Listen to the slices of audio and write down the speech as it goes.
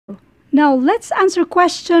Now, let's answer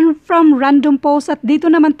question from random post at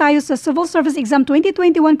dito naman tayo sa Civil Service Exam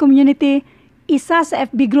 2021 Community, isa sa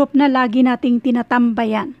FB group na lagi nating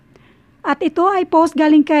tinatambayan. At ito ay post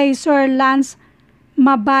galing kay Sir Lance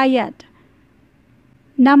Mabayad.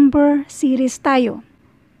 Number series tayo.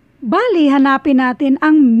 Bali, hanapin natin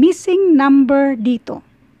ang missing number dito.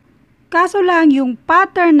 Kaso lang yung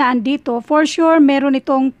pattern na andito, for sure meron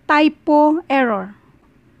itong typo error.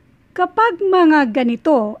 Kapag mga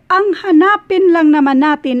ganito, ang hanapin lang naman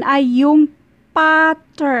natin ay yung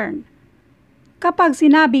pattern. Kapag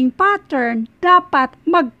sinabing pattern, dapat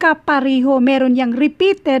magkapariho. Meron yang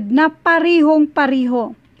repeated na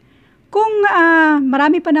parihong-pariho. Kung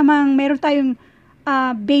marami pa namang meron tayong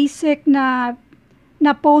basic na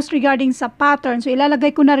post regarding sa pattern, so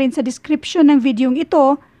ilalagay ko na rin sa description ng video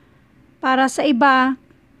ito para sa iba,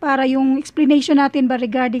 para yung explanation natin ba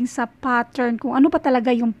regarding sa pattern, kung ano pa talaga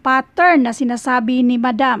yung pattern na sinasabi ni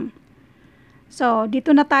Madam. So, dito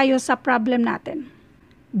na tayo sa problem natin.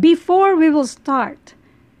 Before we will start,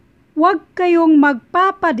 huwag kayong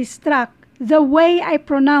magpapadistract the way I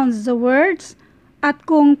pronounce the words at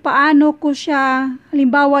kung paano ko siya,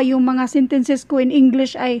 halimbawa yung mga sentences ko in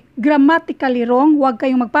English ay grammatically wrong, huwag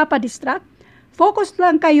kayong magpapadistract. Focus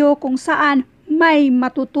lang kayo kung saan may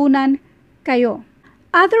matutunan kayo.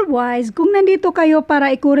 Otherwise, kung nandito kayo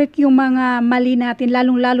para i-correct yung mga mali natin,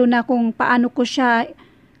 lalong-lalo na kung paano ko siya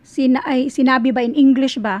sinabi ba in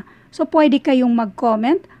English ba, so pwede kayong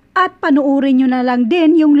mag-comment at panuorin nyo na lang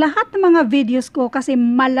din yung lahat ng mga videos ko kasi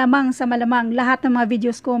malamang sa malamang lahat ng mga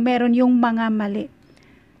videos ko meron yung mga mali.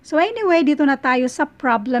 So anyway, dito na tayo sa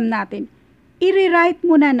problem natin. I-rewrite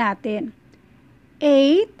muna natin.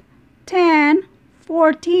 8, 10,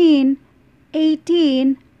 14,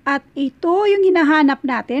 18, at ito yung hinahanap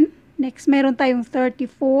natin. Next, meron tayong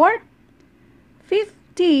 34,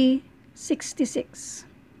 50, 66.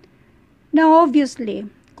 Now, obviously,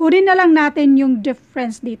 kunin na lang natin yung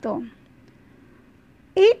difference dito.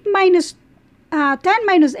 10 minus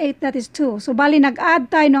 8, that is 2. So, bali, nag-add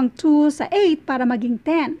tayo ng 2 sa 8 para maging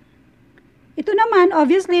 10. Ito naman,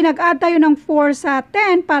 obviously, nag-add tayo ng 4 sa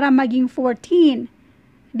 10 para maging 14.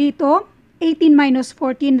 Dito, 18 minus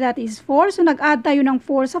 14, that is 4. So, nag-add tayo ng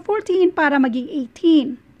 4 sa 14 para maging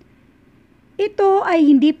 18. Ito ay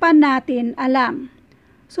hindi pa natin alam.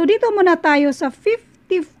 So, dito muna tayo sa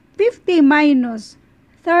 50 minus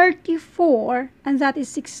 34, and that is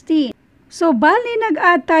 16. So, bali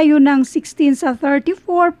nag-add tayo ng 16 sa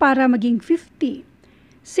 34 para maging 50.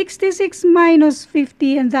 66 minus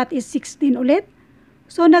 50, and that is 16 ulit.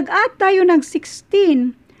 So, nag-add tayo ng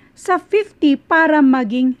 16 sa 50 para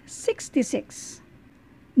maging 66.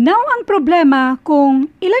 Now, ang problema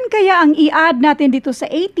kung ilan kaya ang i-add natin dito sa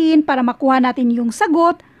 18 para makuha natin yung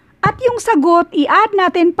sagot at yung sagot i-add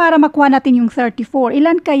natin para makuha natin yung 34.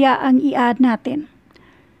 Ilan kaya ang i-add natin?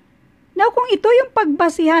 Now, kung ito yung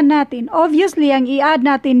pagbasihan natin, obviously, ang i-add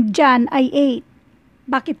natin dyan ay 8.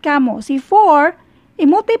 Bakit kamo? Si 4,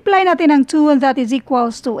 i-multiply natin ng 2 and that is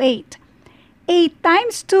equals to 8. 8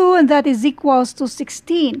 times 2 and that is equals to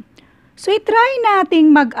 16. So, i-try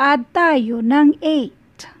nating mag-add tayo ng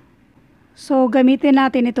 8. So, gamitin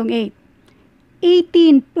natin itong 8.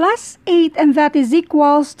 18 plus 8 and that is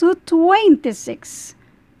equals to 26.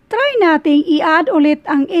 Try nating i-add ulit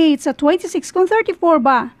ang 8 sa 26 kung 34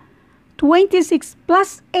 ba. 26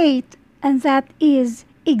 plus 8 and that is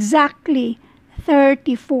exactly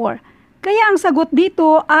 34. Kaya ang sagot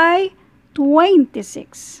dito ay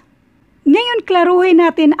 26. Ngayon, klaruhin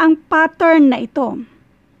natin ang pattern na ito.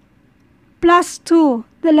 Plus 2,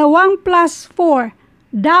 2 plus 4,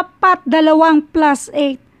 dapat 2 plus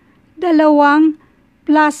 8, 2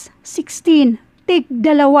 plus 16, tig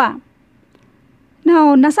 2.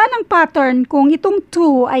 Now, nasaan ang pattern kung itong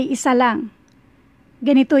 2 ay isa lang?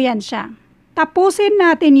 Ganito yan siya. Tapusin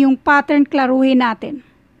natin yung pattern, klaruhin natin.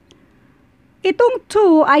 Itong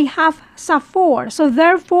 2 ay half sa 4, so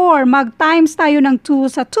therefore, mag-times tayo ng 2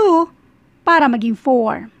 sa 2 para maging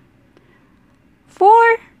 4.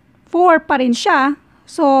 4 pa rin siya,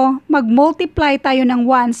 so mag-multiply tayo ng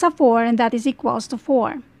 1 sa 4 and that is equals to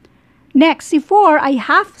 4. Next, si 4 ay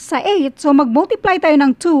half sa 8, so mag-multiply tayo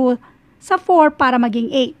ng 2 sa 4 para maging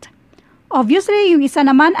 8. Obviously, yung isa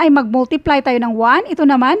naman ay mag-multiply tayo ng 1, ito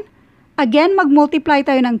naman, again mag-multiply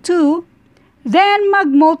tayo ng 2, then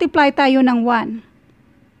mag-multiply tayo ng 1.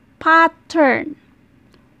 Pattern.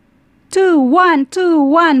 2, 1, 2,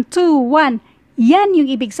 1, 2, 1. Yan yung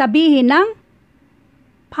ibig sabihin ng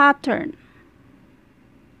pattern.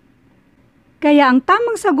 Kaya ang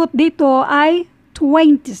tamang sagot dito ay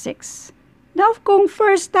 26. Now, kung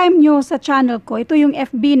first time nyo sa channel ko, ito yung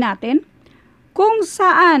FB natin, kung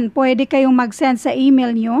saan pwede kayong mag-send sa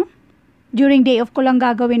email nyo during day off ko lang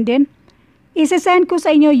gagawin din. Isesend ko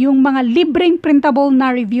sa inyo yung mga libreng printable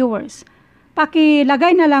na reviewers.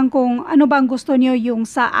 Pakilagay na lang kung ano bang gusto niyo, yung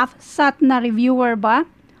sa AFPSAT na reviewer ba?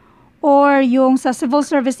 Or yung sa civil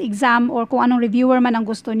service exam, or kung anong reviewer man ang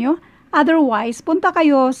gusto niyo. Otherwise, punta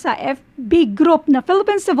kayo sa FB group na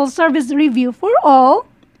Philippine Civil Service Review for All.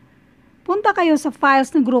 Punta kayo sa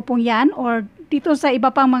files ng grupong yan, or dito sa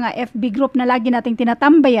iba pang mga FB group na lagi nating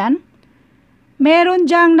tinatambayan. Meron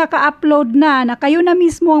diyang naka-upload na kayo na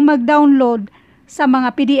mismo ang mag-download sa mga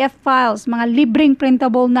PDF files, mga libreng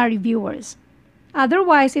printable na reviewers.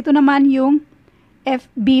 Otherwise, ito naman yung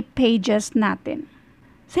FB pages natin.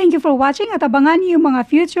 Thank you for watching at abangan niyo yung mga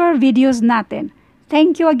future videos natin.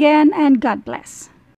 Thank you again and God bless.